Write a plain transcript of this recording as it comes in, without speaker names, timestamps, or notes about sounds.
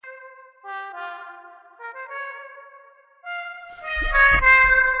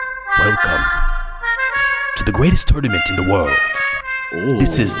Welcome to the greatest tournament in the world. Ooh.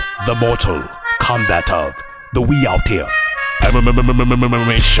 This is the Mortal Kombat of the We Out Here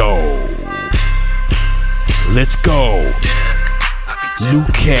MMA show. Let's go. Liu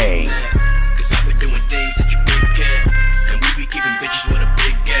Kang.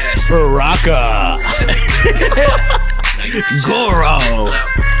 Baraka. Goro.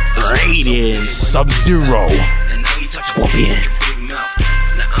 Raiden. Sub-Zero. Scorpion.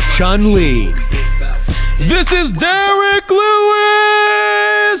 Chun-Li. This is Derek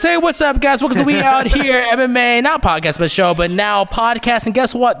Lewis. Hey, what's up, guys? Welcome to We Out Here MMA, not podcast, but show, but now podcast. And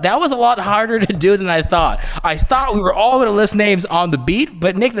guess what? That was a lot harder to do than I thought. I thought we were all going to list names on the beat,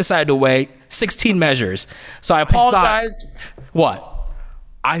 but Nick decided to wait 16 measures. So I apologize. What?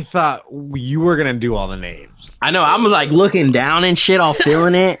 I thought you were going to do all the names. I know. I'm like looking down and shit, all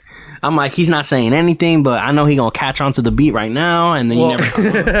feeling it. I'm like, he's not saying anything, but I know he's going to catch on to the beat right now. And then you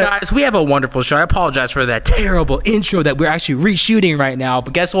never. Guys, we have a wonderful show. I apologize for that terrible intro that we're actually reshooting right now.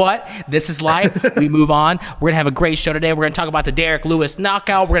 But guess what? This is life. We move on. We're going to have a great show today. We're going to talk about the Derek Lewis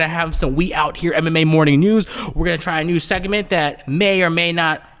knockout. We're going to have some We Out Here MMA morning news. We're going to try a new segment that may or may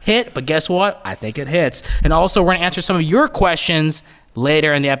not hit. But guess what? I think it hits. And also, we're going to answer some of your questions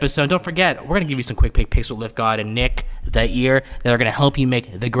later in the episode. Don't forget, we're going to give you some quick pick picks with Lift God and Nick that year that are going to help you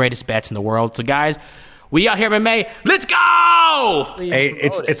make the greatest bets in the world. So, guys, We Out Here MMA. Let's go! Hey,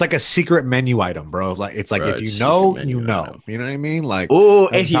 it's like a secret menu item, bro. Like it's like, bro, if you know, you know. You know what I mean? Like, oh,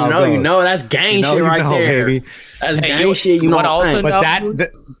 if you know, you know. That's gang shit right there, baby. That's gang shit. You know, also but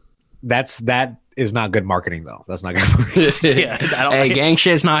that is not good marketing, though. That's not good marketing. Hey, gang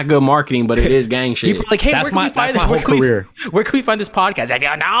shit is not good marketing, but it is gang shit. People are like, hey, that's my whole career. Where can we find this podcast? If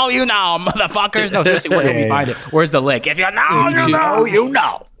you know, you know, motherfuckers. No, seriously, where can we find it? Where's the link? If you know, you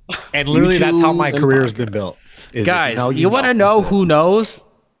know. And literally, that's how my career has been built. Guys, you want to know who knows?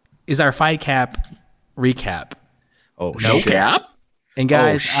 Is our Fight Cap recap. Oh, no cap? And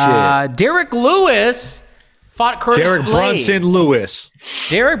guys, Derek Lewis fought Curtis Derek Blades. Brunson Lewis.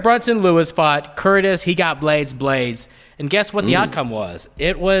 Derek Brunson Lewis fought Curtis. He got Blades. And guess what the outcome was?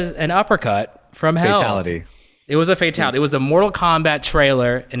 It was an uppercut from hell. Fatality. It was a fatality. It was the Mortal Kombat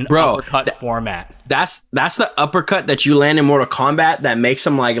trailer in an uppercut format. That's the uppercut that you land in Mortal Kombat that makes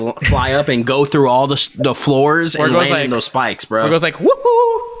him like fly up and go through all the floors and land in those spikes, bro. It goes like,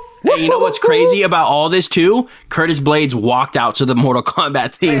 woohoo! Hey, you know what's crazy about all this too? Curtis Blades walked out to the Mortal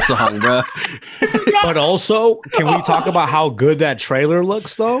Kombat theme song, bro. But also, can we talk about how good that trailer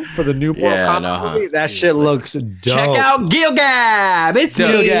looks though for the new Mortal Kombat movie? That shit looks dope. Check out Gilgab. It's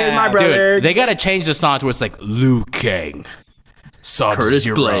me, my brother. Dude, they gotta change the song to where it's like Liu Kang. Curtis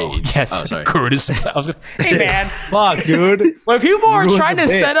Blades. Yes, Curtis. Hey man, fuck, dude. When people are trying to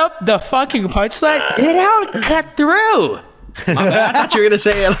set up the fucking punchline, it don't cut through. I thought you were gonna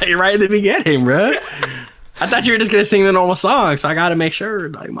say it like right in the beginning, bro. I thought you were just gonna sing the normal song, so I gotta make sure.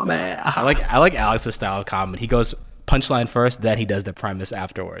 Like, my man. I like Alex's style of comedy. He goes punchline first, then he does the premise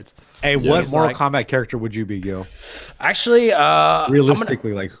afterwards. Hey, what Mortal Kombat character would you be, Gil? Actually,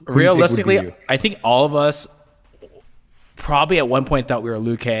 realistically, I think all of us probably at one point thought we were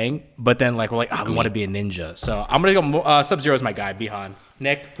Liu Kang, but then like we're like, we want to be a ninja. So I'm gonna go. Sub-Zero is my guy. Bihan.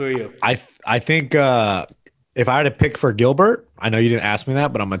 Nick, who are you? I think. If I had to pick for Gilbert, I know you didn't ask me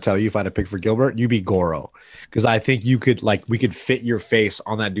that, but I'm gonna tell you, if I had to pick for Gilbert, you'd be Goro, because I think we could fit your face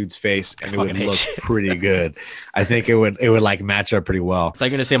on that dude's face, and it would look pretty good. I think it would like match up pretty well. I thought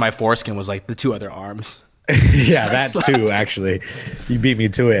you were gonna say my foreskin was like the two other arms. Yeah, that too. Actually, you beat me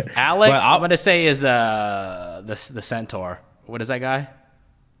to it. Alex, I'm gonna say is the centaur. What is that guy?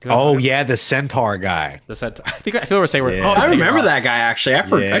 Oh yeah, the centaur guy. The centaur. I feel we're saying I remember that guy actually. I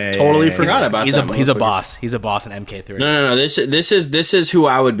totally forgot about that. He's a boss. He's a boss in MK3. No. This is who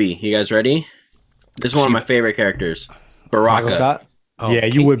I would be. You guys ready? This is one of my favorite characters. Baraka. Yeah,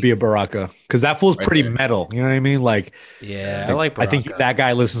 you would be a Baraka, because that fool's pretty metal. You know what I mean? Like, yeah, I like Baraka. I think that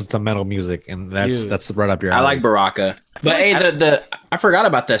guy listens to metal music, and that's right up your alley. I like Baraka. But hey, I forgot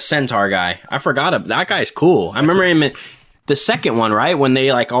about the centaur guy. That guy's cool. I remember him in the second one, right? When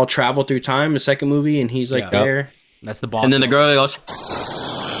they like all travel through time, the second movie, and he's like there. That's the boss. And then the girl goes,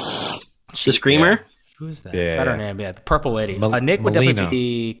 the screamer. Yeah. Who is that? Yeah. Better name, the purple lady. Nick would definitely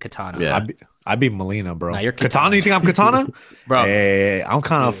be Katana. Yeah. I'd be Melina, bro. Nah, you're Katana. You think I'm Katana? Bro. Hey, I'm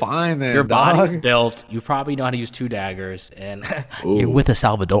kind of fine then. Your body's built. You probably know how to use two daggers, and you're with a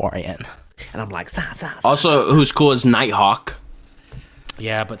Salvadorian. And I'm like, also, who's cool is Nighthawk.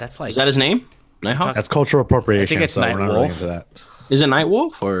 Yeah, but that's like, is that his name? Nighthawk? That's cultural appropriation. I think it's so we're not really into that. Is it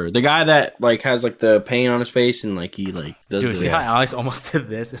Nightwolf or the guy that like has like the pain on his face and like he like does? Dude, see how Alex almost did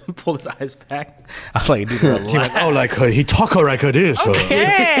this and pulled his eyes back? I was like, dude, he talk like this.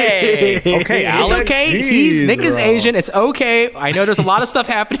 Okay, okay, Alex. It's okay. Nick is Asian. It's okay. I know there's a lot of stuff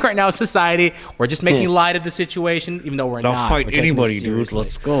happening right now in society. We're just making light of the situation, even though we're not. Don't fight anybody, dude.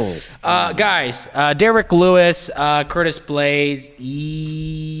 Let's go, guys. Derek Lewis, Curtis Blades.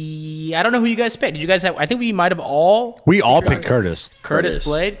 I don't know who you guys picked. Did you guys have? I think we might have all. We all picked Curtis. Curtis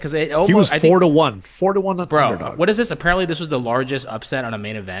Blade because he was 4-1, 4-1. Bro, underdog. what is this? Apparently, this was the largest upset on a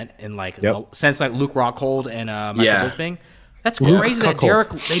main event in since like Luke Rockhold and Michael Bisping. That's crazy that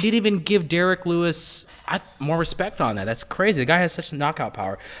they didn't even give Derek Lewis more respect on that. That's crazy. The guy has such knockout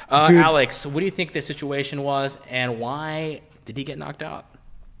power. Alex, what do you think the situation was, and why did he get knocked out?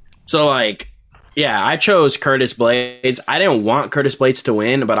 So like, yeah, I chose Curtis Blades. I didn't want Curtis Blades to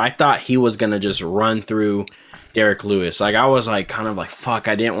win, but I thought he was gonna just run through Derek Lewis. Like I was like kind of like fuck,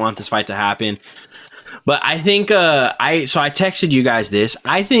 I didn't want this fight to happen. But I think I texted you guys this.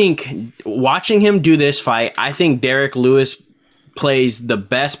 I think watching him do this fight, I think Derek Lewis plays the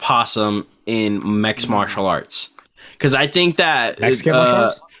best possum in mixed martial arts. Cuz I think that Mexican martial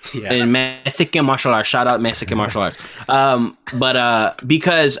arts? Yeah. In Mexican martial arts, shout out Mexican martial arts.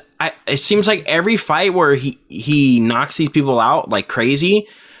 Because it seems like every fight where he knocks these people out like crazy,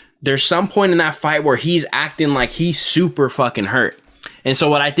 there's some point in that fight where he's acting like he's super fucking hurt. And so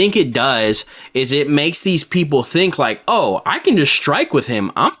what I think it does is it makes these people think like, oh, I can just strike with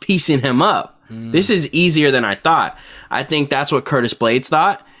him. I'm piecing him up. This is easier than I thought. I think that's what Curtis Blades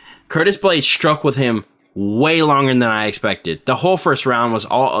thought. Curtis Blades struck with him way longer than I expected. The whole first round was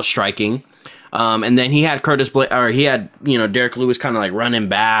all striking. And then he had Derek Lewis kind of like running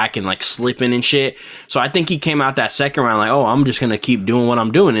back and like slipping and shit. So I think he came out that second round like, oh, I'm just going to keep doing what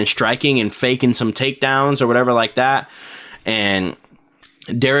I'm doing and striking and faking some takedowns or whatever like that. And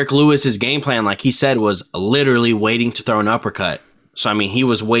Derek Lewis's game plan, like he said, was literally waiting to throw an uppercut. So, I mean, he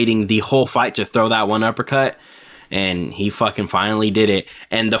was waiting the whole fight to throw that one uppercut, and he fucking finally did it.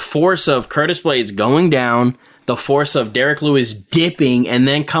 And the force of Curtis Blades going down, the force of Derek Lewis dipping and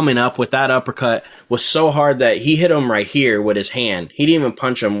then coming up with that uppercut was so hard that he hit him right here with his hand. He didn't even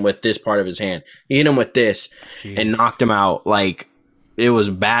punch him with this part of his hand. He hit him with this and knocked him out. Like, it was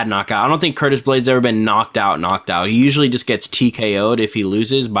a bad knockout. I don't think Curtis Blades ever been knocked out. He usually just gets TKO'd if he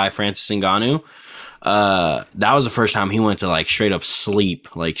loses by Francis Ngannou. That was the first time he went to like straight up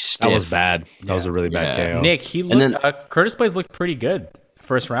sleep, like stiff. That was bad. That was a really bad KO. Nick, Curtis Blades looked pretty good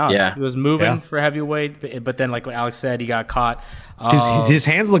first round. Yeah, he was moving for heavyweight, but then like what Alex said, he got caught. His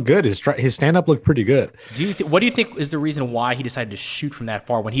hands look good. His stand up looked pretty good. What do you think is the reason why he decided to shoot from that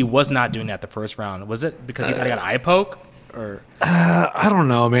far when he was not doing that the first round? Was it because he thought he got an eye poke? Or I don't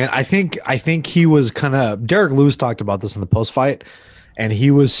know, man. I think he was kind of. Derek Lewis talked about this in the post fight, and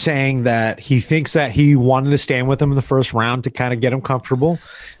he was saying that he thinks that he wanted to stand with him in the first round to kind of get him comfortable,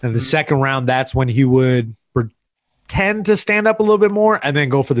 and the second round, that's when he would pretend to stand up a little bit more and then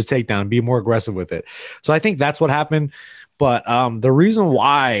go for the takedown, be more aggressive with it. So I think that's what happened. But the reason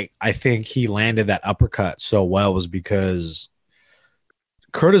why I think he landed that uppercut so well was because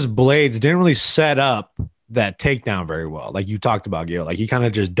Curtis Blades didn't really set up that takedown very well. Like you talked about, Gil, like he kind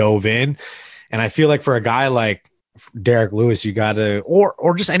of just dove in. And I feel like for a guy like Derek Lewis, you got to,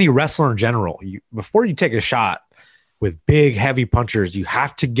 or just any wrestler in general, before you take a shot with big, heavy punchers, you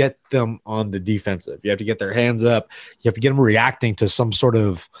have to get them on the defensive. You have to get their hands up. You have to get them reacting to some sort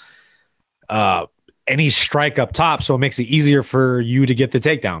of any strike up top. So it makes it easier for you to get the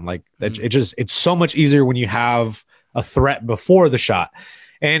takedown. Like it's so much easier when you have a threat before the shot.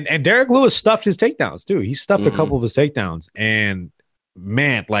 And Derek Lewis stuffed his takedowns too. He stuffed a couple of his takedowns. And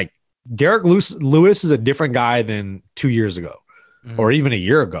man, like Derek Lewis is a different guy than 2 years ago or even a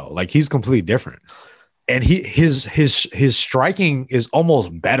year ago. Like he's completely different. And his striking is almost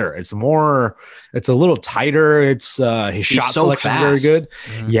better. It's a little tighter. It's his shot selection is very good.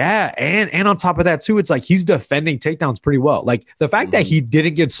 Yeah. And on top of that too, it's like he's defending takedowns pretty well. Like the fact that he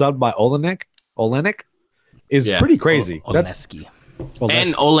didn't get subbed by Olenek is pretty crazy.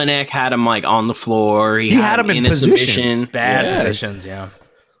 And Olenek had him like on the floor. He had him in positions. Bad positions, yeah.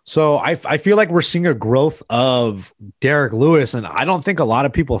 So I feel like we're seeing a growth of Derek Lewis, and I don't think a lot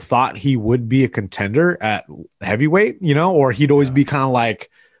of people thought he would be a contender at heavyweight, or he'd always be kind of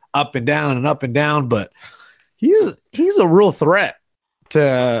like up and down, but he's a real threat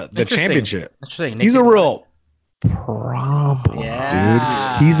to the championship. He's a real problem,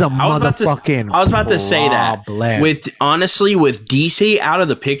 dude. He's a motherfucking. I was about to say that. With DC out of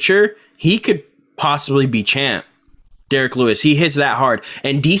the picture, he could possibly be champ. Derek Lewis. He hits that hard.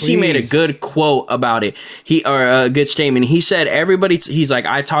 And DC made a good quote about it. A good statement. He said, he's like,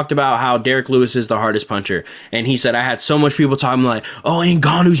 I talked about how Derek Lewis is the hardest puncher. And he said, I had so much people talking like, oh,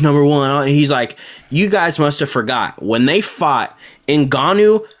 Ngannou's number one. And he's like, you guys must have forgot. When they fought,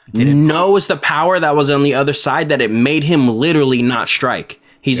 Ngannou knows the power that was on the other side, that it made him literally not strike.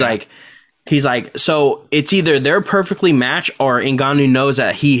 He's like, so it's either they're perfectly matched or Ngannou knows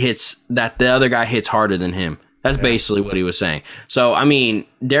that that the other guy hits harder than him. That's basically what he was saying. So, I mean,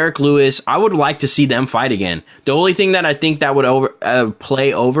 Derek Lewis, I would like to see them fight again. The only thing that I think that would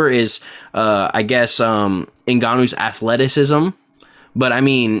play over is, I guess, Ngannou's athleticism. But, I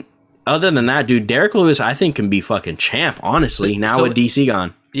mean, other than that, dude, Derek Lewis, I think, can be fucking champ, honestly, now with DC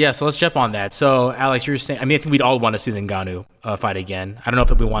gone. Yeah, so let's jump on that. So, Alex, you're saying, I mean, I think we'd all want to see the Ngannou fight again. I don't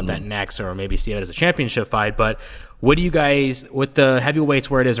know if we want that next or maybe see it as a championship fight, but what do you guys, with the heavyweights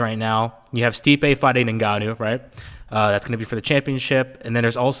where it is right now, you have Stipe fighting Ngannou, right? That's going to be for the championship. And then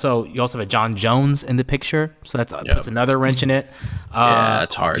you also have a John Jones in the picture, so that puts another wrench in it. Yeah,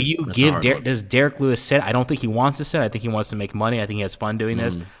 it's hard. Do you does Derek Lewis sit? I don't think he wants to sit. I think he wants to make money. I think he has fun doing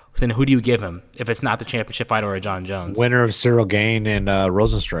this. Then who do you give him if it's not the championship fight or a John Jones? Winner of Cyril Gane and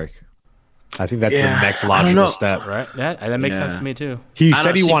Rosenstrike. I think that's the next logical step. Right? That makes sense to me too. He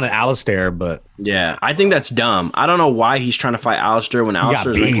said he wanted Alistair, but yeah, I think that's dumb. I don't know why he's trying to fight Alistair when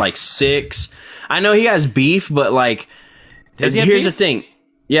Alistair's ranked like 6. I know he has beef, but like, here's the thing.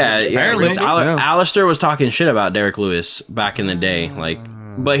 Yeah, Alistair was talking shit about Derek Lewis back in the day. Like,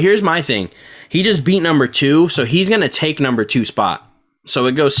 but here's my thing. He just beat number 2, so he's gonna take number 2 spot. So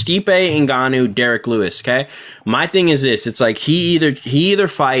it goes Stipe, Ngannou, Derek Lewis. Okay, my thing is this: it's like he either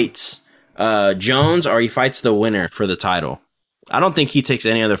fights Jones or he fights the winner for the title. I don't think he takes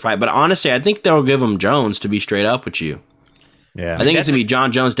any other fight, but honestly, I think they'll give him Jones, to be straight up with you. Yeah, I think it's gonna be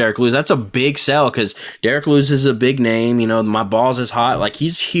John Jones, Derek Lewis. That's a big sell because Derek Lewis is a big name. You know, my balls is hot, like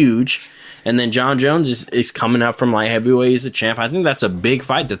he's huge. And then John Jones is coming up from light heavyweight as a champ. I think that's a big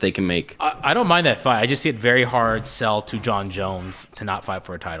fight that they can make. I don't mind that fight. I just see it very hard sell to John Jones to not fight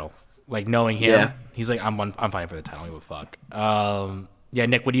for a title. Like, knowing him, he's like, I'm fighting for the title. I don't give a fuck. Yeah,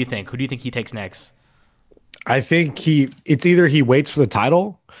 Nick, what do you think? Who do you think he takes next? I think it's either he waits for the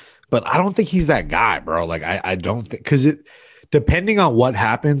title, but I don't think he's that guy, bro. Like, I don't think, because depending on what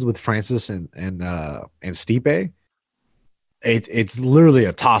happens with Francis and Stipe, it's literally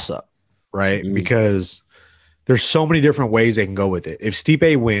a toss up. Right? Because there's so many different ways they can go with it. If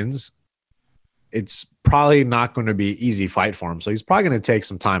Stipe wins, it's probably not going to be an easy fight for him. So he's probably going to take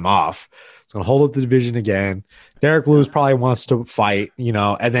some time off. It's going to hold up the division again. Derek Lewis probably wants to fight,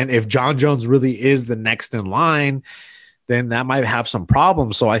 and then if John Jones really is the next in line, then that might have some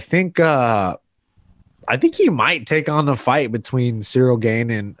problems. So I think he might take on the fight between Cyril Gane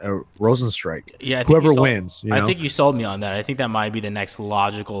and Rosenstrike. Yeah, whoever wins. I think you sold me on that. I think that might be the next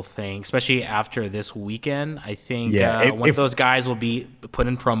logical thing, especially after this weekend. I think one of those guys will be put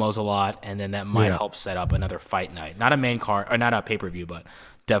in promos a lot, and then that might help set up another fight night. Not a main card or not a pay-per-view, but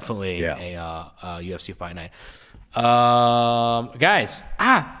definitely a UFC fight night. Guys,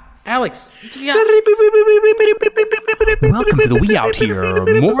 Alex. Welcome to the We Out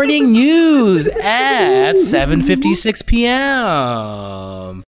Here morning news at 7:56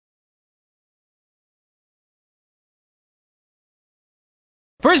 p.m.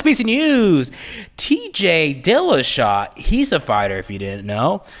 First piece of news, TJ Dillashaw, he's a fighter if you didn't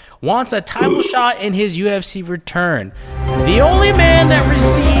know, wants a title shot in his UFC return. The only man that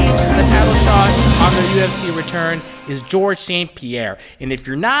receives a title shot on the UFC return is George St. Pierre. And if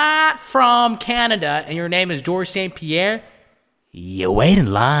you're not from Canada and your name is George St. Pierre, you wait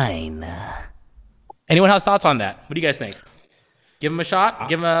in line. Anyone has thoughts on that? What do you guys think? Give him a shot?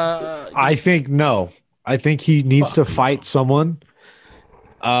 Give him a... I think no. I think he needs to fight someone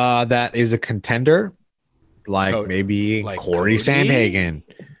that is a contender, like maybe Corey Sandhagen,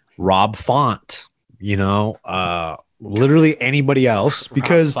 Rob Font, literally anybody else,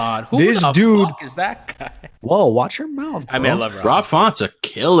 because this dude is that guy. Whoa, watch your mouth, bro. I mean, I love Rob Font's a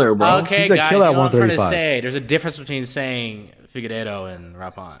killer, bro. Okay, he's a guys, killer at what I'm trying to 135. say. There's a difference between saying Figueiredo and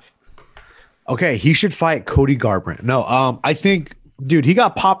Rob Font. Okay, he should fight Cody Garbrandt. No, I think, dude, he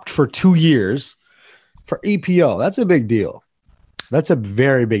got popped for 2 years for EPO. That's a big deal. That's a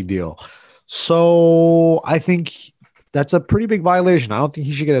very big deal. So I think that's a pretty big violation. I don't think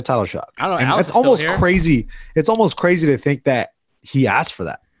he should get a title shot. I don't know. And Alex it's almost crazy. It's almost crazy to think that he asked for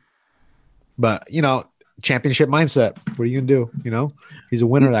that. But, championship mindset. What are you going to do? He's a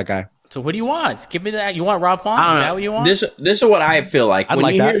winner, that guy. So what do you want? Give me that. You want Rob Font? Is I that don't know. what you want? This is what I feel like. I'd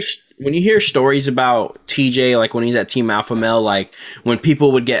like that. When you hear stories about TJ, like when he's at Team Alpha Male, like when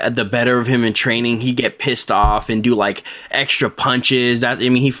people would get the better of him in training, he'd get pissed off and do like extra punches.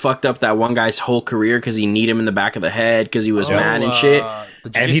 He fucked up that one guy's whole career because he kneed him in the back of the head because he was mad and shit.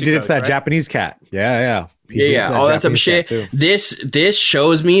 And he did it to that Japanese cat. Yeah. Yeah. All that type of shit. This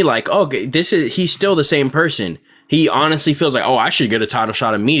shows me like, he's still the same person. He honestly feels like, I should get a title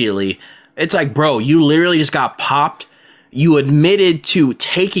shot immediately. It's like, bro, you literally just got popped. You admitted to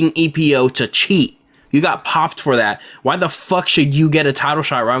taking EPO to cheat. You got popped for that. Why the fuck should you get a title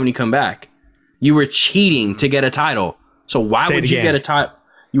shot right when you come back? You were cheating to get a title. So why would you get a title?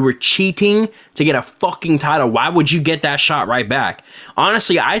 You were cheating to get a fucking title. Why would you get that shot right back?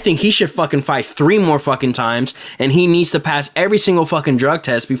 Honestly, I think he should fucking fight 3 more fucking times, and he needs to pass every single fucking drug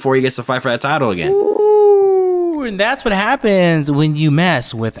test before he gets to fight for that title again. Ooh, and that's what happens when you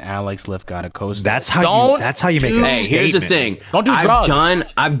mess with Alex Lifgott-Acosta. That's how you make a Hey, here's the thing. Don't do drugs.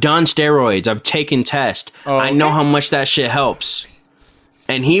 I've done steroids. I've taken tests. I know how much that shit helps.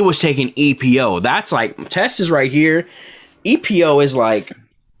 And he was taking EPO. That's like, test is right here. EPO is like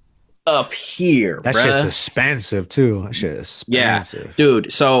up here. That shit's expensive too. That shit is expensive. Yeah,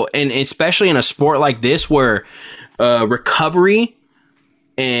 dude. So, and especially in a sport like this where recovery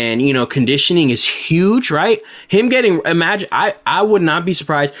and conditioning is huge, right? Him getting I would not be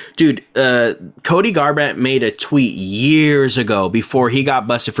surprised, dude. Cody Garbrandt made a tweet years ago before he got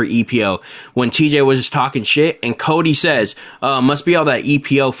busted for EPO when TJ was just talking shit, and Cody says, "Must be all that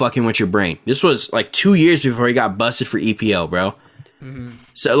EPO fucking with your brain." This was like 2 years before he got busted for EPO, bro. Mm-hmm.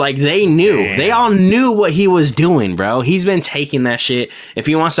 So like they all knew what he was doing, bro. He's been taking that shit. If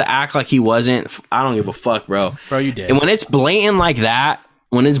he wants to act like he wasn't, I don't give a fuck, bro. Bro, you did. And when it's blatant like that,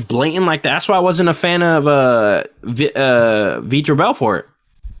 that's why I wasn't a fan of Vitor Belfort.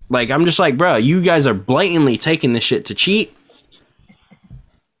 Like, I'm just like, bro, you guys are blatantly taking this shit to cheat.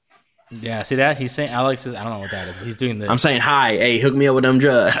 Yeah, see that? He's saying Alex is, I don't know what that is, but he's doing this. I'm saying, hi, hey, hook me up with them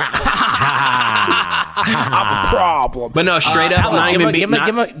drugs. I'm a problem. But no, straight up, Alex,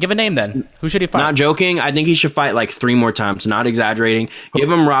 give a name then. Who should he fight? Not joking. I think he should fight like 3 more times. Not exaggerating. Give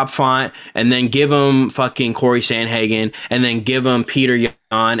him Rob Font, and then give him fucking Corey Sandhagen, and then give him Peter Yan,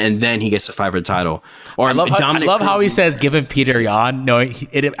 and then he gets to fight for the title. Or I love how he says give him Peter Yan, knowing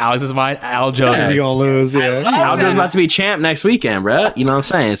in Alex's mind, Aljo is he gonna lose? Yeah, Aljo's about to be champ next weekend, bro. You know what I'm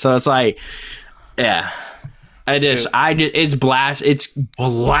saying? So it's like, yeah. It's blasphemy,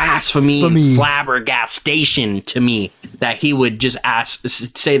 flabbergastation to me that he would just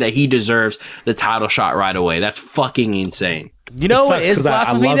say that he deserves the title shot right away. That's fucking insane. You know what is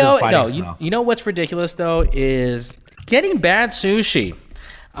blasphemy though? No, you know what's ridiculous though is getting bad sushi.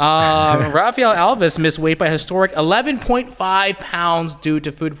 Rafael Alves missed weight by a historic 11.5 pounds due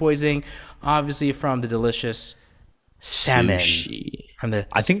to food poisoning, obviously from the delicious salmon. Sushi.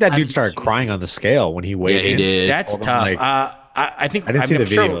 I think that dude started crying on the scale when he weighed in. He did. That's tough. Like, I think I didn't see the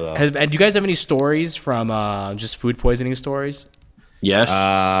video though. Do you guys have any stories from just food poisoning stories? Yes.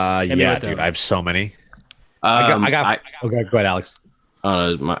 Yeah, dude. I have so many. Okay, go ahead, Alex.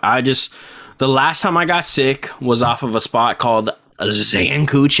 The last time I got sick was off of a spot called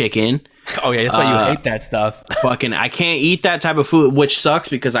Zanku Chicken. Oh yeah, that's why you hate that stuff. Fucking, I can't eat that type of food, which sucks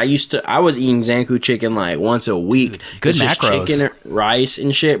because I was eating Zanku Chicken like once a week. Good it's macros. Just chicken, rice,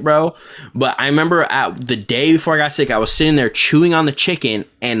 and shit, bro. But I remember at the day before I got sick, I was sitting there chewing on the chicken,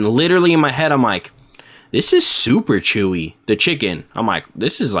 and literally in my head, I'm like, this is super chewy. The chicken. I'm like,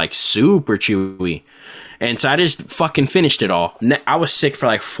 this is like super chewy. And so I just fucking finished it all. I was sick for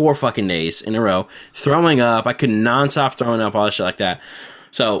like 4 fucking days in a row, throwing up. I could nonstop throwing up, all that shit like that.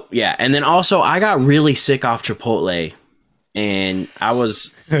 So yeah, and then also I got really sick off Chipotle, and I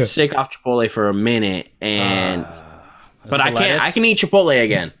was sick off Chipotle for a minute, and but I can eat Chipotle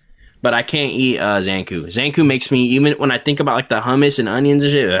again, but I can't eat Zanku. Zanku makes me, even when I think about like the hummus and onions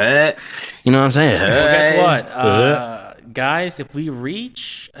and shit, you know what I'm saying? Well, guess what? Guys, if we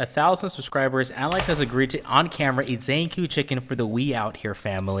reach 1,000 subscribers, Alex has agreed to on camera eat Zanku chicken for the We Out Here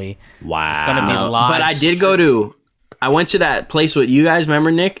family. Wow, it's gonna be live. But I went to that place with you guys. Remember,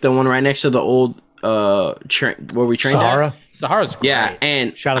 Nick, the one right next to the old where we trained Sahara? Sahara's great. Yeah,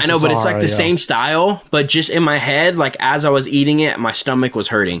 and Shout out I know, to but it's like Sahara, the same style, but just in my head, like as I was eating it, my stomach was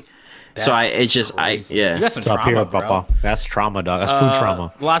hurting. That's so crazy. You got some trauma, bro. That's trauma, dog. That's food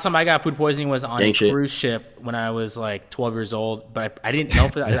trauma. The last time I got food poisoning was on a cruise ship when I was like 12 years old, but I didn't know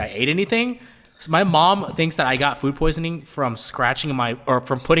if I ate anything. So my mom thinks that I got food poisoning from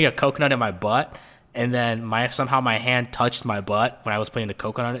from putting a coconut in my butt. And then somehow my hand touched my butt when I was putting the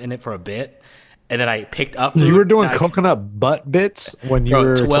coconut in it for a bit. and then I picked up food. You were doing and coconut butt bits when you Bro,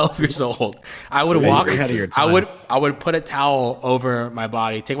 were 12 years old. I would walk. you're ahead of your time. I would put a towel over my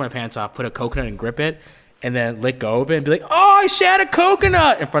body, take my pants off, put a coconut and grip it, and then let go of it and be like, "Oh, I shat a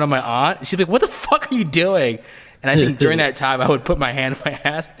coconut" in front of my aunt. She'd be like, "What the fuck are you doing?" And I think during that time, I would put my hand in my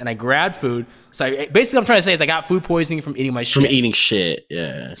ass and I grabbed food. So basically, I'm trying to say is I got food poisoning from eating my shit. From eating shit,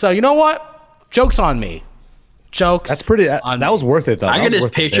 yeah. So you know what? Joke's on me. Jokes. That's pretty. That was worth it though. I could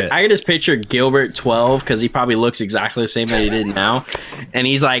just picture Gilbert 12 because he probably looks exactly the same that he did now, and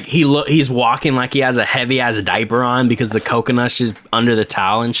he's like he's walking like he has a heavy ass diaper on because the coconut's just under the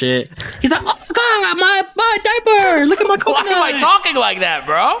towel and shit. He's like, oh god, my diaper! Look at my coconut. Why am I talking like that,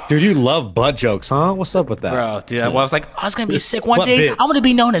 bro? Dude, you love butt jokes, huh? What's up with that, Bro? Dude, well, I was like, I was gonna be sick one day. I'm gonna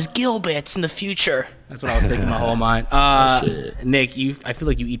be known as Gilbits in the future. That's what I was thinking my whole mind. Nick, I feel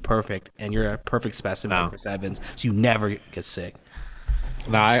like you eat perfect, and you're a perfect specimen for Chris Evans, so you never get sick.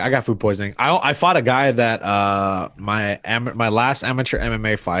 No, I got food poisoning. I fought a guy that my last amateur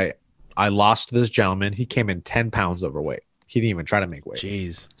MMA fight, I lost to this gentleman. He came in 10 pounds overweight. He didn't even try to make weight.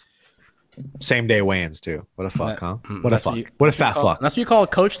 Jeez. Same day weigh-ins too. What a fuck, huh? What a fuck. What a fat fuck. That's what you call a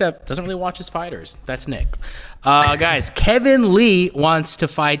coach that doesn't really watch his fighters. That's Nick. Guys, Kevin Lee wants to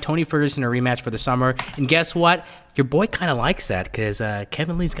fight Tony Ferguson in a rematch for the summer. And guess what? Your boy kind of likes that because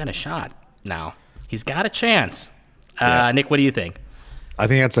Kevin Lee's got a shot now. He's got a chance. Nick, what do you think? I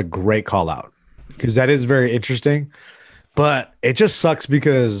think that's a great call out because that is very interesting. But it just sucks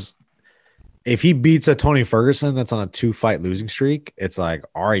because if he beats a Tony Ferguson that's on a 2-fight losing streak, it's like,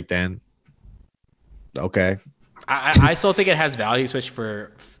 all right, then. Okay. I still think it has value, especially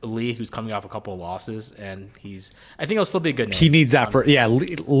for Lee, who's coming off a couple of losses, and I think it'll still be a good name. He needs that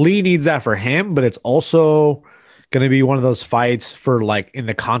Lee needs that for him, but it's also going to be one of those fights for like in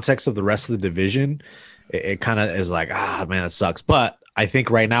the context of the rest of the division. It kind of is like, man, that sucks. But I think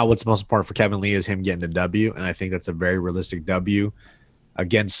right now what's most important for Kevin Lee is him getting a W, and I think that's a very realistic W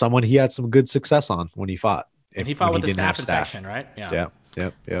against someone he had some good success on when he fought. And he fought with the staff infection, right? Yeah.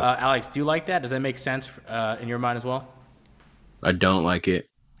 Yep. Alex, do you like that? Does that make sense in your mind as well? I don't like it.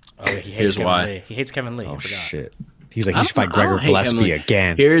 Oh, yeah, here's why. Lee. He hates Kevin Lee. Oh shit. He's like, he should fight Gregor Gillespie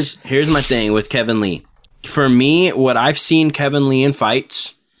again. Here's my thing with Kevin Lee. For me, what I've seen Kevin Lee in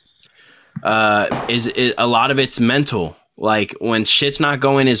fights is a lot of it's mental. Like when shit's not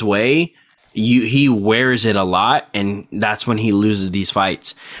going his way, he wears it a lot, and that's when he loses these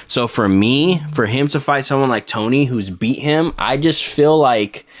fights. So for me, for him to fight someone like Tony who's beat him, I just feel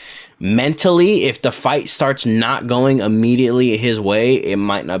like mentally, if the fight starts not going immediately his way, it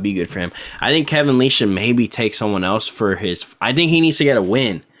might not be good for him. I think Kevin Lee should maybe take someone else for I think he needs to get a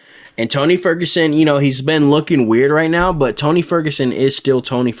win. And Tony Ferguson, he's been looking weird right now, but Tony Ferguson is still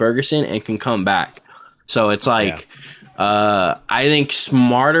Tony Ferguson and can come back. So it's like... I think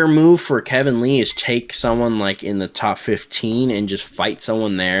smarter move for Kevin Lee is take someone like in the top 15 and just fight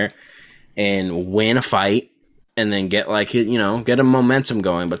someone there and win a fight and then get get a momentum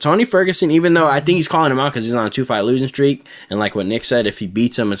going. But Tony Ferguson, even though I think he's calling him out because he's on a 2-fight losing streak, and like what Nick said, if he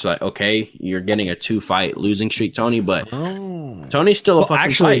beats him, it's like, okay, you're getting a 2-fight losing streak, Tony, but Tony's still a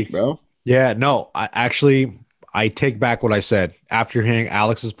fucking fight, bro. Yeah, no, I take back what I said after hearing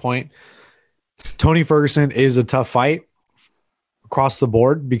Alex's point. Tony Ferguson is a tough fight across the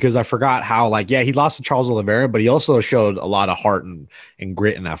board because I forgot how he lost to Charles Oliveira, but he also showed a lot of heart and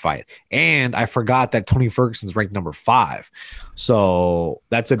grit in that fight. And I forgot that Tony Ferguson's ranked number 5. So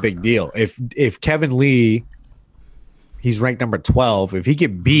that's a big deal. If Kevin Lee, he's ranked number 12, if he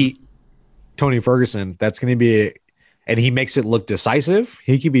could beat Tony Ferguson, that's going to be and he makes it look decisive,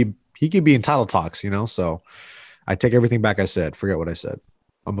 he could be in title talks, So I take everything back I said. Forget what I said.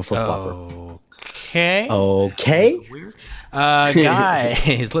 I'm a flip-flopper. Okay.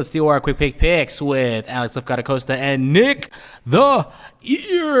 Guys, let's do our quick picks with Alex Lefkada-Costa and Nick the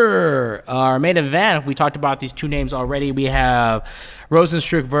Ear. Our main event, we talked about these two names already. We have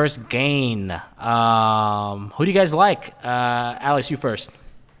Rozenstruik versus Gane. Who do you guys like? Alex, you first.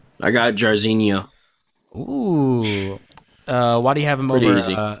 I got Jairzinho. Ooh. Why do you have him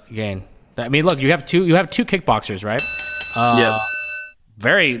over Gane? I mean, look, you have two kickboxers, right? Yeah.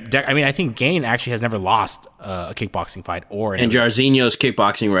 I think Gane actually has never lost a kickboxing fight and Jairzinho's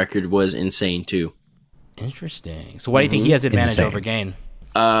kickboxing record was insane too. Interesting. So why do you think he has advantage over Gane?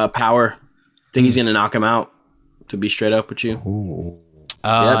 Power. I think he's gonna knock him out. To be straight up with you. Nick?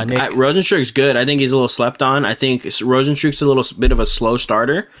 Rozenstruik's good. I think he's a little slept on. I think Rozenstruik's a little bit of a slow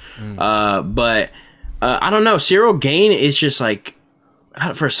starter. But I don't know. Cyril Gane is just like,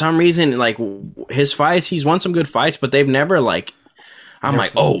 for some reason, like his fights, he's won some good fights, but they've never I'm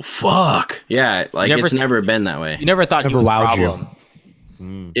like, oh fuck, yeah, like it's never been that way. You never thought he was a problem.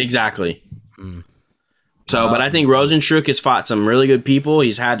 Exactly. So, but I think Rosenstruck has fought some really good people.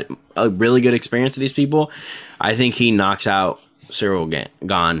 He's had a really good experience with these people. I think he knocks out Cyril Gane,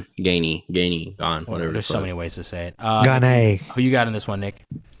 whatever. There's so many ways to say it. Gane. Who you got in this one, Nick?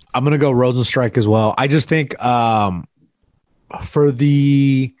 I'm gonna go Rosenstrike as well. I just think for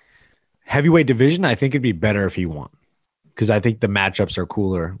the heavyweight division, I think it'd be better if he won, because I think the matchups are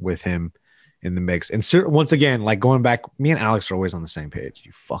cooler with him in the mix. And once again, like going back, me and Alex are always on the same page.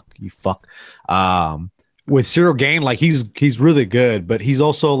 You fuck. With Cyril Gane, like he's really good, but he's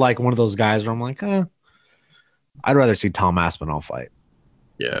also like one of those guys where I'm like, I'd rather see Tom Aspinall fight.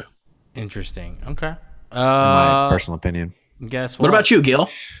 Yeah. Interesting. Okay. In my personal opinion. Guess what about you, Gil?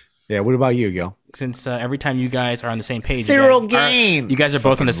 Yeah, what about you, Gil? Since every time you guys are on the same page, Cyril Gane. You guys are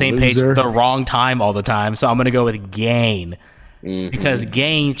both on the same page the wrong time all the time, so I'm going to go with Gane. Because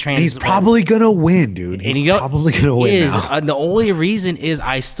Gane he's probably gonna win, dude. He's probably gonna win now. The only reason is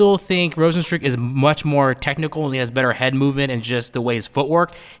I still think Rosenstruck is much more technical and he has better head movement and just the way his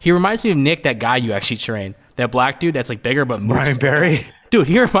footwork. He reminds me of Nick, that guy you actually train, that black dude that's like bigger but moves. Brian Perry. Dude,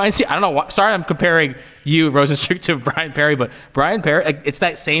 he reminds me. I don't know. Sorry, I'm comparing you, Rosenstruck, to Brian Perry, but Brian Perry, like, it's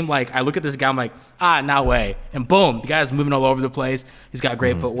that same. Like, I look at this guy, I'm like, no way, and boom, the guy's moving all over the place. He's got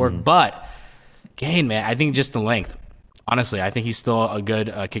great footwork, but Gane, man, I think just the length. Honestly, I think he's still a good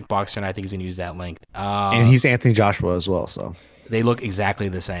kickboxer, and I think he's going to use that length. And he's Anthony Joshua as well, so. They look exactly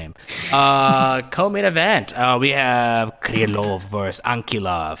the same. Co-main event, we have Krylov versus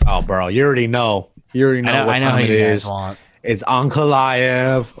Ankilov. Oh, bro, you already know. What time it is. It's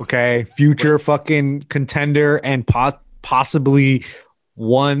Ankalaev, okay? Future fucking contender and possibly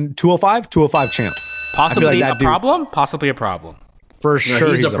 205 champ. Possibly a problem? Possibly a problem. For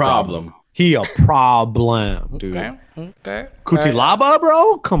sure he's a problem. He a problem, dude. Okay. Kutilaba,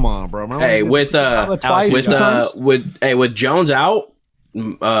 bro? Come on, bro. Hey, with Jones out,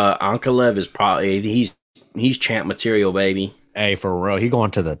 Ankalaev is probably he's champ material, baby. Hey, for real, he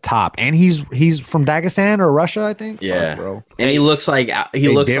going to the top, and he's from Dagestan or Russia, I think. Yeah, bro. And he looks like that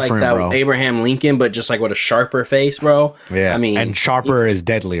bro. Abraham Lincoln, but just like with a sharper face, bro. Yeah, I mean, and sharper is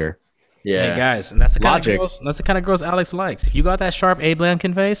deadlier. Yeah, hey guys, and that's the kind of girls Alex likes. If you got that sharp Abe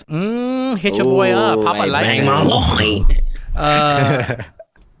Lincoln face, hit your boy up. Papa like that.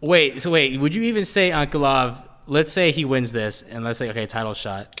 Wait, would you even say Ankalaev? Let's say he wins this, and let's say, okay, title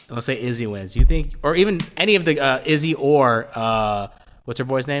shot. And let's say Izzy wins. You think, or even any of the Izzy or what's her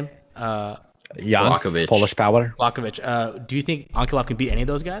boy's name? Jan Blachowicz. Polish power. Blachowicz. Do you think Ankalaev can beat any of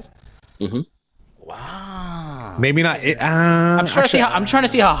those guys? Mm-hmm. Wow. Maybe not. I'm trying to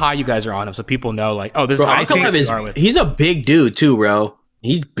see how high you guys are on him, so people know, like, oh, this is Ankalaev he's a big dude too, bro.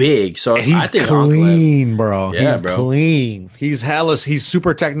 He's big, so and he's clean, bro. Yeah, he's clean. He's hellish. He's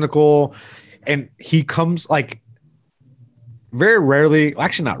super technical. And he comes like very rarely,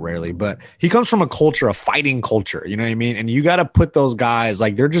 actually not rarely, but he comes from a fighting culture. You know what I mean? And you got to put those guys,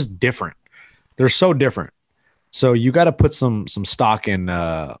 like, they're just different. They're so different. So you got to put some stock in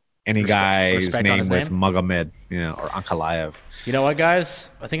any guy's name with Magomed, or Ankalaev. You know what,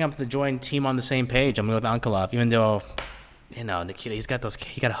 guys? I think I'm going to join team on the same page. I'm going with Ankalaev, even though, Nikita, he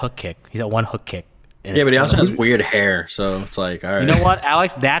got a hook kick. He's got one hook kick. Yeah, but he also has weird hair, so it's like, all right. You know what,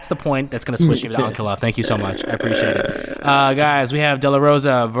 Alex? That's the point that's going to switch me to Ankalaev. Thank you so much. I appreciate it. Guys, we have De La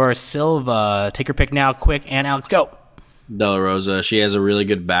Rosa versus Silva. Take your pick now, quick, and Alex, go. De La Rosa, she has a really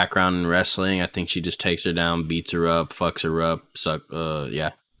good background in wrestling. I think she just takes her down, beats her up, fucks her up,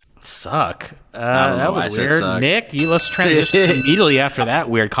 yeah. Suck. That was weird. Nick, let's transition immediately after that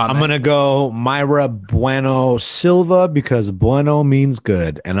weird comment. I'm going to go Mayra Bueno Silva because Bueno means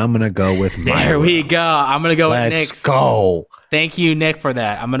good. And I'm going to go with Mayra. There we go. I'm going to go with Nick. Let's go. Thank you, Nick, for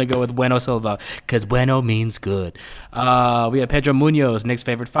that. I'm going to go with Bueno Silva because Bueno means good. We have Pedro Munoz, Nick's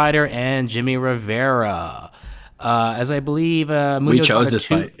favorite fighter, and Jimmy Rivera. As I believe Munoz we chose this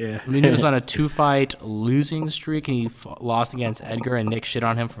fight. Yeah. Munoz on a 2-fight losing streak, and he lost against Edgar, and Nick shit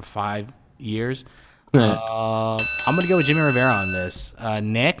on him for 5 years. I'm going to go with Jimmy Rivera on this.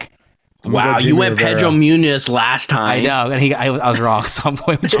 Nick? Wow, you went Rivera. Pedro Munoz last time. I know, and I was wrong. So I'm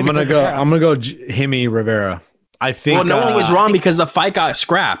going with Jimmy I'm gonna go Jimmy Rivera. I think. Well, no one was wrong because the fight got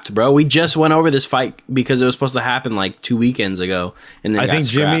scrapped, bro. We just went over this fight because it was supposed to happen like 2 weekends ago, and then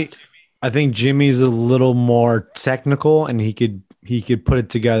I think Jimmy's a little more technical, and he could put it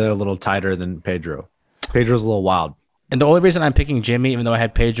together a little tighter than Pedro. Pedro's a little wild. And the only reason I'm picking Jimmy, even though I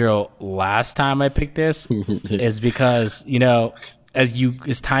had Pedro last time I picked this, is because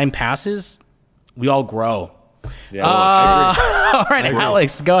as time passes, we all grow. Yeah, all right,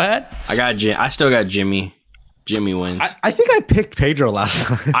 Alex, go ahead. I still got Jimmy. Jimmy wins. I think I picked Pedro last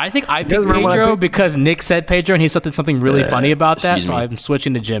time. I think I picked Pedro because Nick said Pedro and he said something really funny about that, so I'm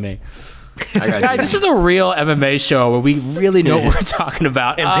switching to Jimmy. I got Guys, this is a real MMA show where we really know what we're talking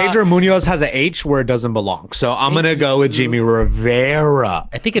about. And Pedro Munoz has an H where it doesn't belong. So I'm going to go with Jimmy Rivera.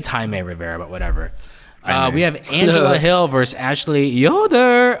 I think it's Jaime Rivera, but whatever. We have Angela Hill versus Ashley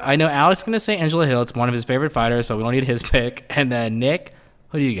Yoder. I know Alex is going to say Angela Hill. It's one of his favorite fighters, so we don't need his pick. And then Nick,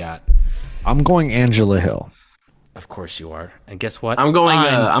 who do you got? I'm going Angela Hill. Of course you are. And guess what? I'm going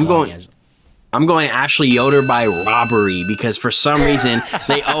Angela. I'm going Ashley Yoder by robbery because for some reason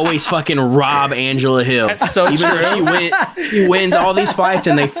they always fucking rob Angela Hill. That's so Even true. though she wins all these fights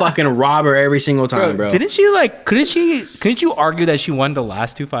and they fucking rob her every single time, bro. Couldn't you argue that she won the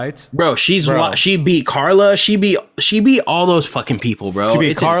last 2 fights? Bro, she beat Carla. She beat all those fucking people, bro. She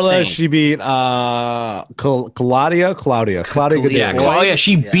beat It's Carla. insane. She beat Claudia. Yeah, Claudia.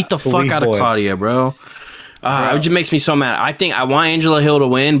 She beat the fuck out of boy. Claudia, bro. It just makes me so mad. I want Angela Hill to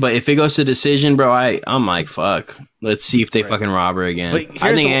win, but if it goes to decision, bro, I'm like, fuck. Let's see if they fucking rob her again. But I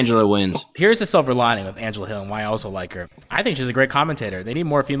here's think the- Angela wins. Here's the silver lining with Angela Hill and why I also like her. I think she's a great commentator. They need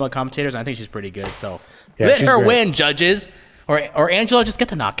more female commentators. And I think she's pretty good. So Yeah, let she's her great. win, judges. Or Angela, just get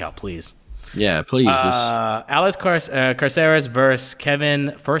the knockout, please. Yeah, please. Alex Carceres versus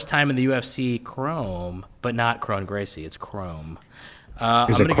Kevin, first time in the UFC, Chrome, but not Crone Gracie. It's Chrome.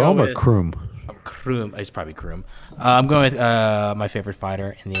 Is it Chrome or Kroom? Kroom. It's probably Kroom. I'm going with my favorite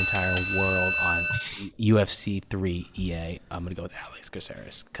fighter in the entire world on UFC 3 EA. I'm going to go with Alex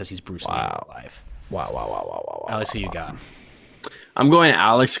Caceres because he's Bruce Lee in real life. Wow. Alex, who you got? I'm going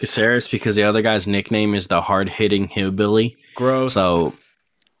Alex Caceres because the other guy's nickname is the hard-hitting hillbilly. Gross. So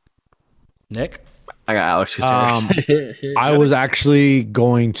Nick? I got Alex Caceres. I was actually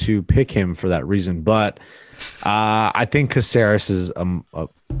going to pick him for that reason, but I think Caceres is.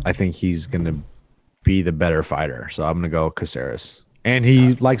 I think he's going to be the better fighter, so I'm going to go Caceres. And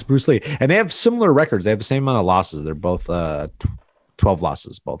he likes Bruce Lee, and they have similar records. They have the same amount of losses. They're both 12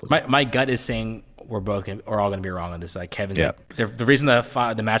 losses, both of them. My gut is saying we're all going to be wrong on this. Like Kevin's, Yeah. the reason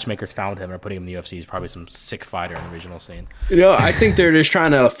the matchmakers found him or putting him in the UFC is probably some sick fighter in the regional scene. I think they're just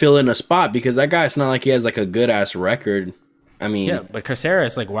trying to fill in a spot because that guy, it's not like he has like a good-ass record. I mean... Yeah, but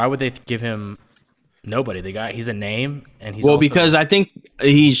Caceres, like, why would they give him nobody? He's a name, and he's Well, also, because I think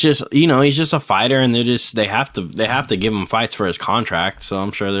he's just a fighter, and they have to give him fights for his contract. So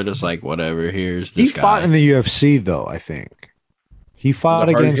I'm sure they're just like, whatever. Here's He this guy. fought in the UFC, though. I think he fought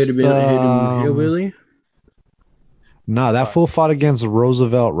against. hillbilly. No, that fool fought against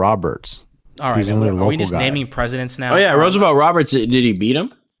Roosevelt Roberts. all right. he's Man, another are we local just guy. naming presidents now? Oh yeah, Roosevelt Roberts. Did he beat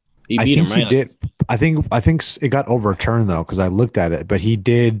him? He I beat think him, right? he did. I think it got overturned though because I looked at it, but he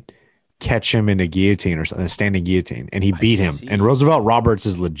did catch him in a guillotine or something, a standing guillotine, and he beat him. see. And Roosevelt Roberts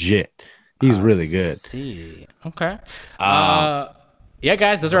is legit. He's really good. See, okay. Yeah,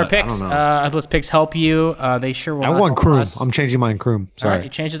 guys, those are our but I picks. don't know. If those picks help you, they sure will. I'm not going help Kroom. us. I'm changing mine Kroom. All right, Sorry. you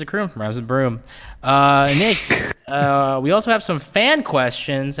changed it to Kroom. Rhymes with broom. Nick, we also have some fan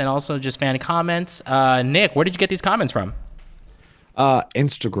questions and also just fan comments. Nick, where did you get these comments from?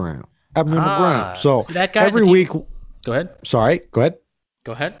 Instagram. Instagram. So see that, guys? every If you- week. Go ahead. Sorry. Go ahead.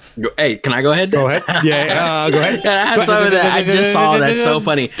 Go ahead. Hey, can I go ahead? Go ahead. Yeah. Go ahead. I saw that. I just saw that. So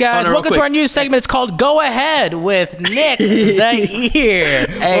funny. Guys, welcome to our new segment. It's called Go Ahead with Nick the Ear.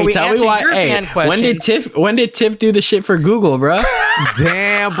 Hey, tell me why. Hey, when did Tiff do the shit for Google, bro?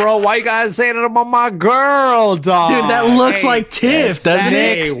 Damn, bro. Why you guys saying it about my girl, dog? Dude, that looks like Tiff, doesn't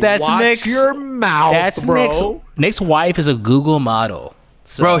it? That's watch Nick's- your mouth, That's bro. Nick's wife is a Google model.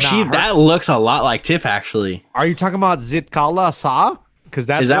 So, Bro, that looks a lot like Tiff, actually. Are you talking about Zitkala Sa? Because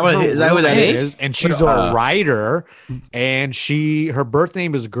that's Is that what that is? And she's a writer, and her birth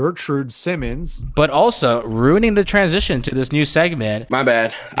name is Gertrude Simmons. but also ruining the transition to this new segment. My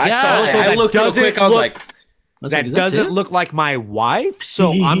bad. I Yeah. saw Also, it. I that looked real doesn't quick. I was look- like, That is doesn't Tiff? look like my wife,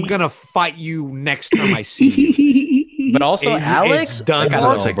 so I'm gonna fight you next time I see you. But also, Alex, it's done, That so,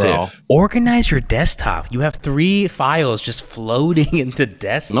 looks like bro. Tiff. organize your desktop. You have 3 files just floating into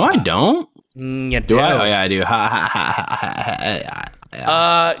desktop. No, I don't. You Do I? Oh, yeah, I do. Ha, ha, ha, ha, ha, ha,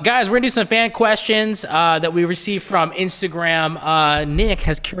 ha. Guys, we're gonna do some fan questions that we received from Instagram. Nick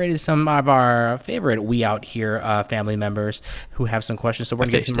has curated some of our favorite We Out Here family members who have some questions, so we're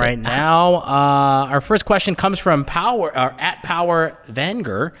gonna get to them right now. Our first question comes from at Power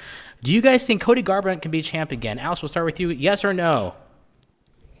Vanger. Do you guys think Cody Garbrandt can be champ again? Alex, we'll start with you. Yes or no?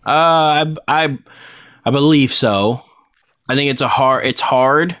 I believe so. I think it's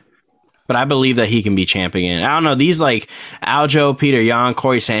hard, but I believe that he can be champ again. I don't know. These like Aljo, Peter Yan,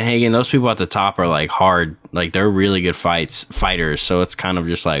 Corey Sanhagen, those people at the top are like hard. Like they're really good fighters. So it's kind of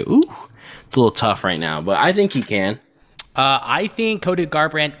just like, ooh, it's a little tough right now. But I think he can. I think Cody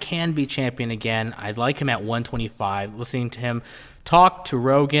Garbrandt can be champion again. I like him at 125. Listening to him talk to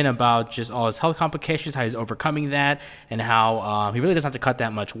Rogan about just all his health complications, how he's overcoming that, and how he really doesn't have to cut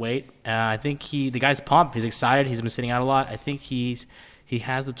that much weight. I think the guy's pumped. He's excited. He's been sitting out a lot. I think he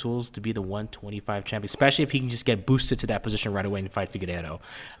has the tools to be the 125 champion, especially if he can just get boosted to that position right away and fight Figueiredo.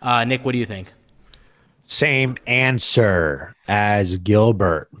 Nick, what do you think? Same answer as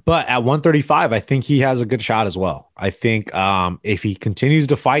Gilbert. But at 135, I think he has a good shot as well. I think if he continues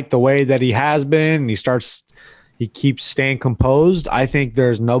to fight the way that he has been, he keeps staying composed, I think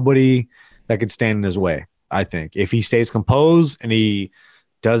there's nobody that could stand in his way. I think if he stays composed and he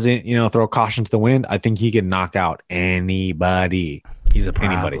doesn't, throw caution to the wind, I think he can knock out anybody. He's a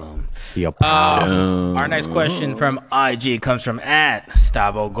problem. Our next question from IG comes from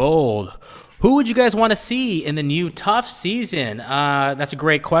 @Stavo Gold. Who would you guys want to see in the new TUF season? That's a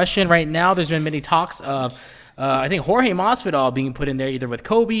great question. Right now, there's been many talks of, I think, Jorge Masvidal being put in there either with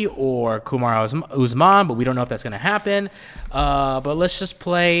Kobe or Kamaru Usman, but we don't know if that's going to happen. But let's just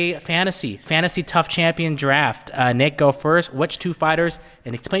play fantasy TUF champion draft. Nick, go first. Which two fighters?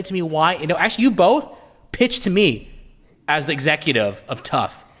 And explain to me why. Actually, you both pitch to me as the executive of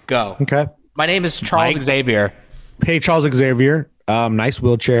TUF. Go. Okay. My name is Charles Xavier. Hey, Charles Xavier. Nice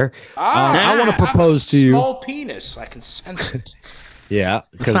wheelchair. I want to propose to you. Small penis. I can sense it. Yeah.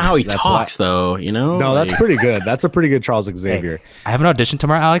 That's not how he talks, though, No, that's pretty good. That's a pretty good Charles Xavier. Hey, I have an audition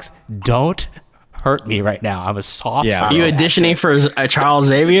tomorrow, Alex. Don't hurt me right now. I'm a soft. Yeah. Are you auditioning for a Charles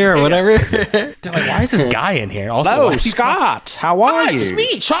Xavier or whatever? They're like, why is this guy in here? Also, hello, Scott. How are you? It's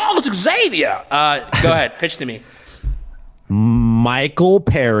me, Charles Xavier. Go ahead. Pitch to me. Michael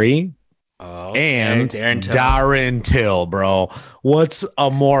Perry. And Darren Till, bro. What's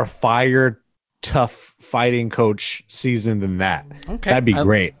a more tough fighting coach season than that? Okay. That'd be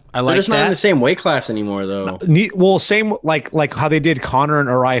great. I like They're just not in the same weight class anymore, though. Well, same like how they did Conor and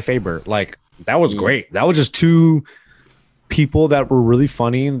Uriah Faber. Like, that was great. That was just two people that were really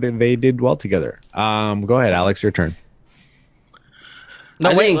funny, and they did well together. Go ahead, Alex. Your turn.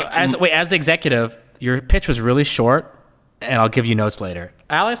 No, as the executive, your pitch was really short, and I'll give you notes later.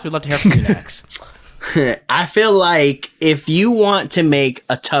 Alex, we'd love to hear from you next. I feel like if you want to make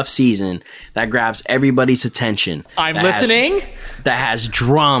a TUF season that grabs everybody's attention, I'm listening. That has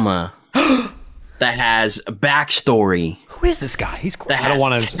drama, that has backstory. Who is this guy? He's great. I don't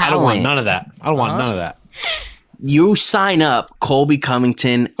want none of that. I don't want none of that. You sign up Colby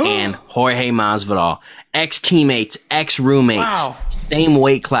Covington and Jorge Masvidal, ex-teammates, ex-roommates, same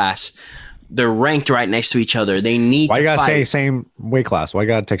weight class. They're ranked right next to each other. They need Why to you gotta fight. say same weight class? Why you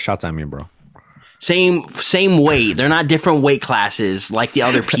gotta take shots at me, bro? Same weight. They're not different weight classes like the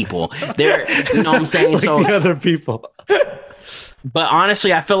other people. They're, you know what I'm saying? Like the other people. But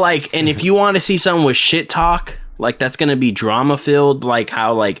honestly, I feel like, and if you want to see someone with shit talk, like that's going to be drama filled, like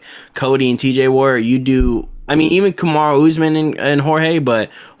how like Cody and TJ were, you do. I mean, even Kamaru Usman and Jorge,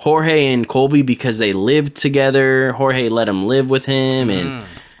 but Jorge and Colby, because they lived together, Jorge let him live with him, and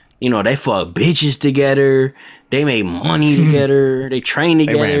they fuck bitches together. They made money together. They trained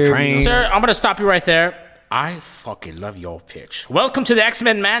together. Sir, I'm going to stop you right there. I fucking love your pitch. Welcome to the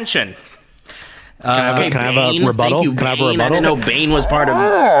X-Men Mansion. Can I have a rebuttal? Can I have a rebuttal? I didn't know Bane was part of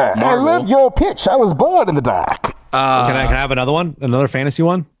Marvel. I love your pitch. I was born in the dark. Can I have another one? Another fantasy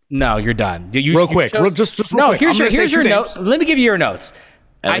one? No, you're done. Real quick. Just real quick. Here's your notes. Let me give you your notes.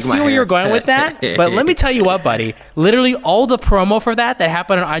 I see where you're going with that, but let me tell you what, buddy. Literally, all the promo for that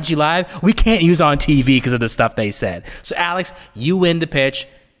happened on IG Live, we can't use on TV because of the stuff they said. So, Alex, you win the pitch.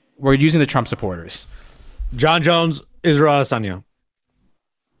 We're using the Trump supporters. John Jones, Israel Adesanya.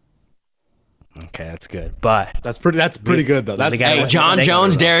 Okay, that's good, but that's pretty good though. That's John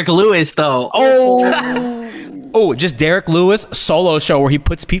Jones, Derek Lewis though. Just Derek Lewis solo show where he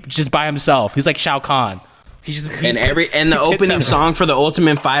puts people just by himself. He's like Shao Kahn. And the opening song for the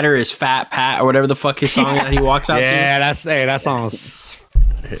Ultimate Fighter is Fat Pat or whatever the fuck his song that he walks out to. Yeah, that song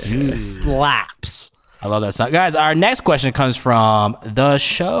slaps. I love that song. Guys, our next question comes from the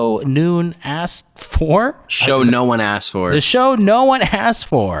show Noon asked for. No one asked for. The show no one asked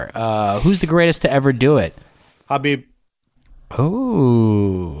for. Who's the greatest to ever do it? Habib.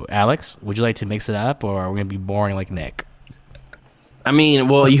 Oh, Alex, would you like to mix it up, or are we gonna be boring like Nick? I mean,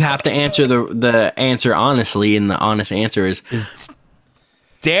 well, you have to answer the answer honestly, and the honest answer is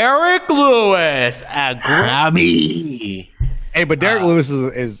Derek Lewis. Grammy. Hey, but Derek Lewis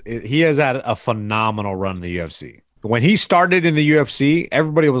is he has had a phenomenal run in the UFC. When he started in the UFC,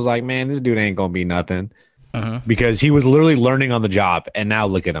 everybody was like, "Man, this dude ain't gonna be nothing," because he was literally learning on the job. And now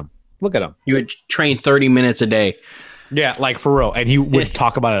look at him. You would train 30 minutes a day. Yeah, like for real. And he would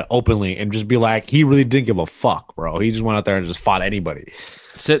talk about it openly and just be like, he really didn't give a fuck, bro. He just went out there and just fought anybody.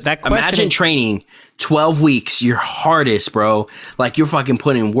 So that question Imagine training 12 weeks, your hardest, bro. Like you're fucking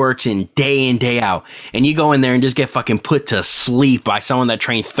putting work in, day out. And you go in there and just get fucking put to sleep by someone that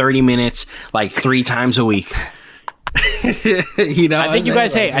trained 30 minutes like 3 times a week. You know, I think you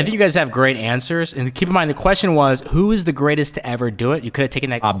guys have great answers. And keep in mind, the question was, who is the greatest to ever do it? You could have taken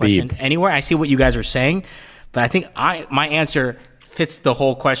that question anywhere. I see what you guys are saying, but I think my answer fits the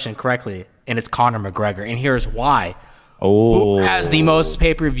whole question correctly, and it's Conor McGregor. And here's why. Who has the most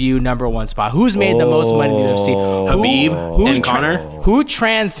pay-per-view number one spot? Who's made the most money in the UFC? Khabib and Conor? Who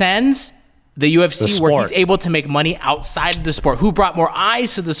transcends the UFC where he's able to make money outside of the sport? Who brought more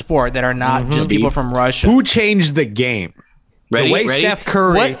eyes to the sport that are not just people from Russia? Who changed the game? Ready? The way Steph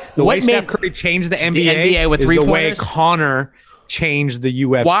Curry, Steph Curry changed the NBA with is the way three-pointers? Conor changed the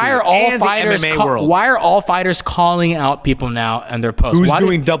UFC. Why are all and fighters? the MMA world. Why are all fighters calling out people now and their posts? Who's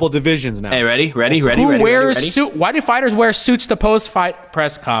doing double divisions now? Hey, ready? Who wears suit? Why do fighters wear suits to post-fight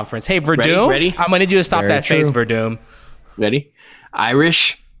press conference? Hey, Verdum, Ready? I'm gonna need you to stop that face, Verdum. Ready?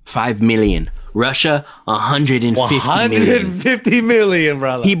 Irish, 5 million. Russia, 150 million. 150 million,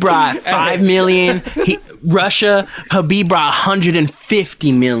 brother. He brought 5 million. Khabib brought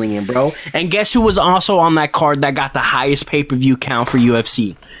 150 million, bro. And guess who was also on that card that got the highest pay-per-view count for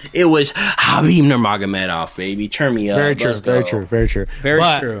UFC? It was Khabib Nurmagomedov, baby. Turn me up. Very true. Let's go. Very true. Very true. Very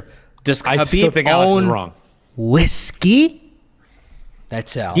But true. Does I Khabib still think Alex is own wrong. whiskey?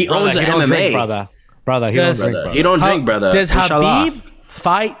 That's how. He owns He an don't MMA. drink, brother. Brother, he don't Does- drink, brother. You don't drink, brother. Does Inshallah. Khabib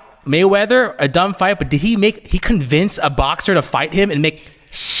fight Mayweather? A dumb fight, but did he convince a boxer to fight him and make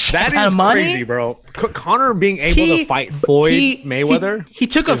That ton is of money? crazy, bro. Conor being able to fight Floyd Mayweather. He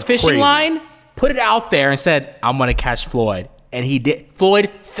took a is fishing crazy. line, put it out there, and said, "I'm gonna catch Floyd," and he did. Floyd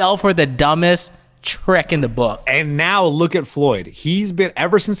fell for the dumbest trick in the book. And now look at Floyd. He's been,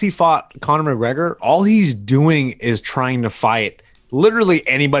 ever since he fought Conor McGregor, all he's doing is trying to fight literally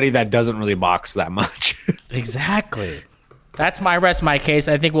anybody that doesn't really box that much. Exactly. That's my rest of my case.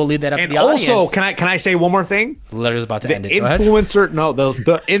 I think we'll leave that up to And the also, audience. can I say one more thing? Literally about to The end it. Go ahead.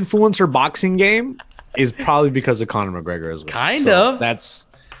 the influencer boxing game is probably because of Conor McGregor as well. Kind So of. That's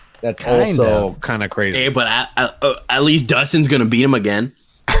Kind also kind of crazy. Hey, but at least Dustin's going to beat him again.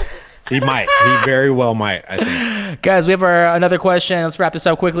 He might. He very well might, I think. Guys, we have another question. Let's wrap this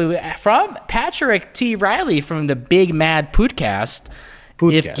up quickly. From Patrick T. Riley from the Big Mad Podcast.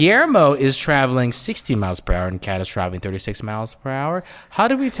 If Guillermo is traveling 60 miles per hour and Kat is traveling 36 miles per hour, how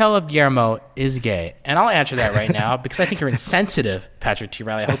do we tell if Guillermo is gay? And I'll answer that right now because I think you're insensitive, Patrick T.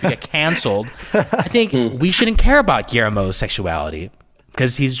 Riley. I hope you get canceled. I think we shouldn't care about Guillermo's sexuality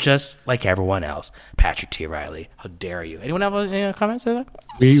because he's just like everyone else. Patrick T. Riley, how dare you? Anyone have any comments to that?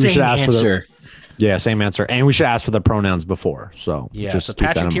 We Same should ask answer. same answer. And we should ask for the pronouns before. So Yeah, just so keep that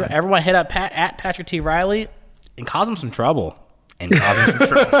Patrick in T. mind. Everyone hit up at Patrick T. Riley and cause him some trouble. And cause him some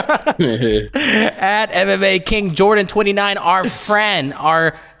trouble. At MMA King Jordan 29, our friend,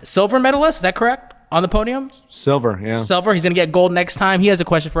 our silver medalist, is that correct? On the podium? Silver, yeah. Silver, he's going to get gold next time. He has a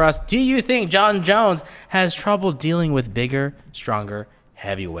question for us. Do you think John Jones has trouble dealing with bigger, stronger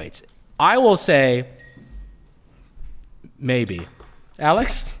heavyweights? I will say maybe.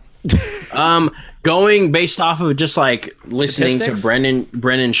 Alex? Going based off of just like listening Statistics? to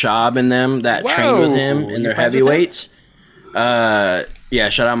Brennan Schaub and them that trained with him and You their friends with him? heavyweights. Yeah,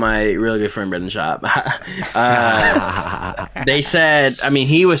 shout out my really good friend Brendan Schaub. They said, I mean,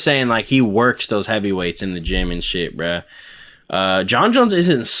 he was saying like he works those heavyweights in the gym and shit, bruh. John Jones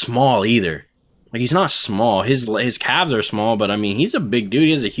isn't small either. Like he's not small. His calves are small, but I mean, he's a big dude.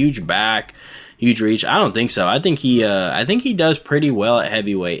 He has a huge back, huge reach. I don't think so. I think he does pretty well at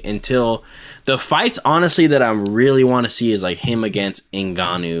heavyweight until the fights. Honestly, that I really want to see is like him against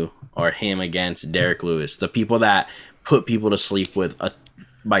Ngannou or him against Derek Lewis. The people that put people to sleep with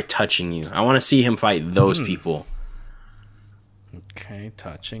by touching you. I want to see him fight those people. Okay,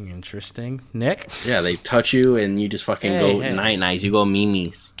 touching, interesting. Nick? Yeah, they touch you and you just fucking go night-nights. You go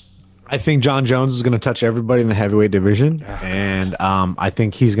memes. I think John Jones is going to touch everybody in the heavyweight division. And I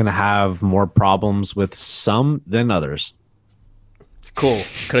think he's going to have more problems with some than others. Cool.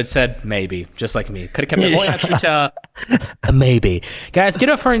 Could have said maybe, just like me. Could have kept it whole answer to maybe. Guys, get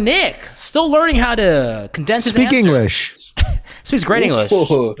up for Nick. Still learning how to condense his Speak answer. English. Speaks great English,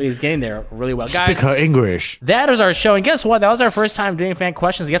 Whoa. but he's getting there really well. Speak Guys, her English. that is our show. And guess what? That was our first time doing fan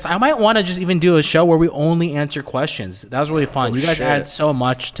questions. Guess I might want to just even do a show where we only answer questions. That was really fun. You guys shit. add so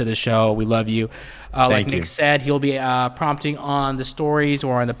much to the show. We love you. Like Thank Nick you. said, he'll be prompting on the stories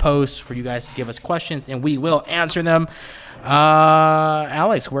or on the posts for you guys to give us questions, and we will answer them.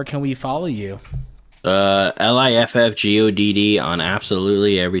 Alex, where can we follow you? LIFFGODD on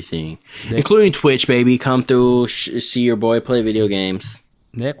absolutely everything, including Twitch, baby. Come through, see your boy play video games.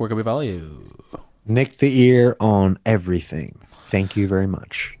 Nick, where can we follow you? Nick the Ear on everything. Thank you very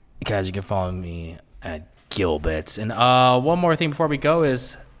much. Guys, you can follow me at Gilbits. And one more thing before we go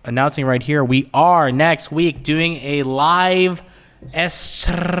is announcing right here, we are next week doing a live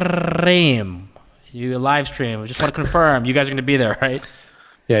stream. Live stream. I just want to confirm you guys are going to be there, right?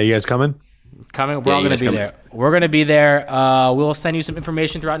 Yeah, you guys coming? We're all going to be there. We're going to be there. We'll send you some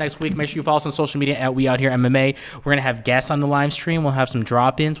information throughout next week. Make sure you follow us on social media at We Out Here MMA. We're going to have guests on the live stream. We'll have some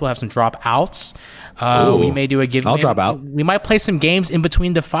drop-ins. We'll have some drop-outs. We may do a giveaway. I'll drop out. We might play some games in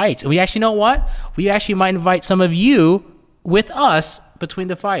between the fights. And we actually know what? We actually might invite some of you with us between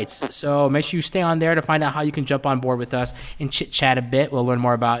the fights. So make sure you stay on there to find out how you can jump on board with us and chit-chat a bit. We'll learn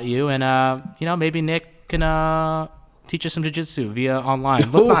more about you. And, maybe Nick can teach us some jiu-jitsu via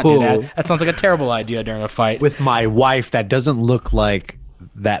online. Let's not do that. That sounds like a terrible idea during a fight. With my wife that doesn't look like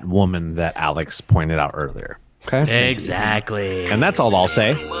that woman that Alex pointed out earlier. Okay? Exactly. And that's all I'll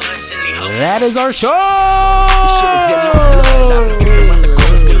say. That is our show!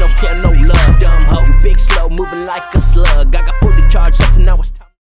 Big slow moving like a